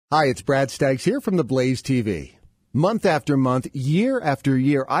Hi, it's Brad Staggs here from the Blaze TV. Month after month, year after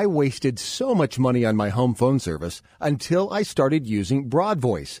year, I wasted so much money on my home phone service until I started using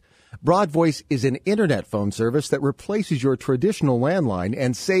BroadVoice. BroadVoice is an internet phone service that replaces your traditional landline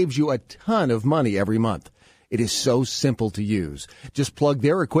and saves you a ton of money every month. It is so simple to use. Just plug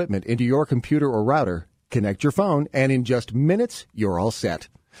their equipment into your computer or router, connect your phone, and in just minutes, you're all set.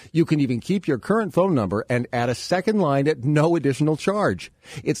 You can even keep your current phone number and add a second line at no additional charge.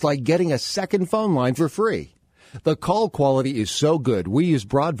 It's like getting a second phone line for free. The call quality is so good, we use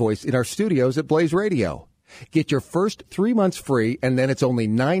BroadVoice in our studios at Blaze Radio. Get your first 3 months free, and then it's only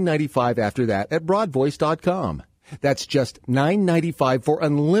 $9.95 after that at broadvoice.com. That's just $9.95 for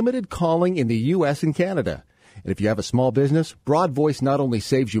unlimited calling in the U.S. and Canada. And if you have a small business, BroadVoice not only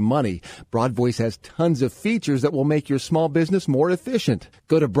saves you money, BroadVoice has tons of features that will make your small business more efficient.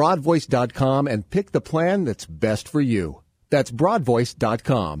 Go to broadvoice.com and pick the plan that's best for you. That's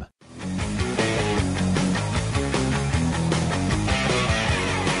broadvoice.com.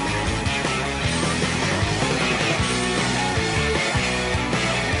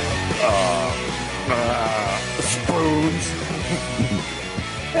 Spoons.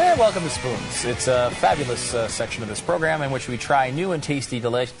 And welcome to Spoons. It's a fabulous section of this program in which we try new and tasty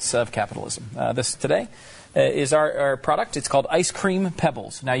delights of capitalism. This today is our product. It's called Ice Cream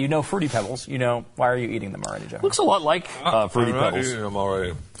Pebbles. Now, you know Fruity Pebbles. You know, why are you eating them already, Joe? Looks a lot like Fruity Pebbles. I'm eating them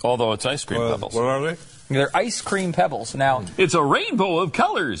already. Although it's ice cream pebbles. What are they? They're Ice Cream Pebbles. Now, It's a rainbow of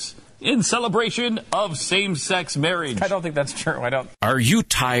colors in celebration of same-sex marriage. I don't think that's true. I don't. Are you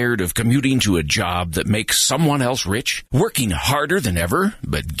tired of commuting to a job that makes someone else rich? Working harder than ever,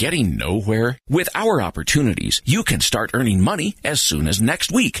 but getting nowhere? With our opportunities, you can start earning money as soon as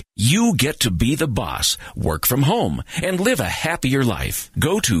next week. You get to be the boss, work from home, and live a happier life.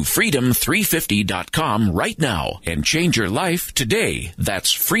 Go to freedom350.com right now and change your life today.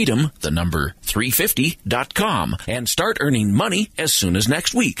 That's freedom, the number 350.com, and start earning money as soon as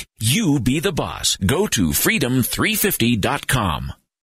next week. You be the boss. Go to freedom350.com.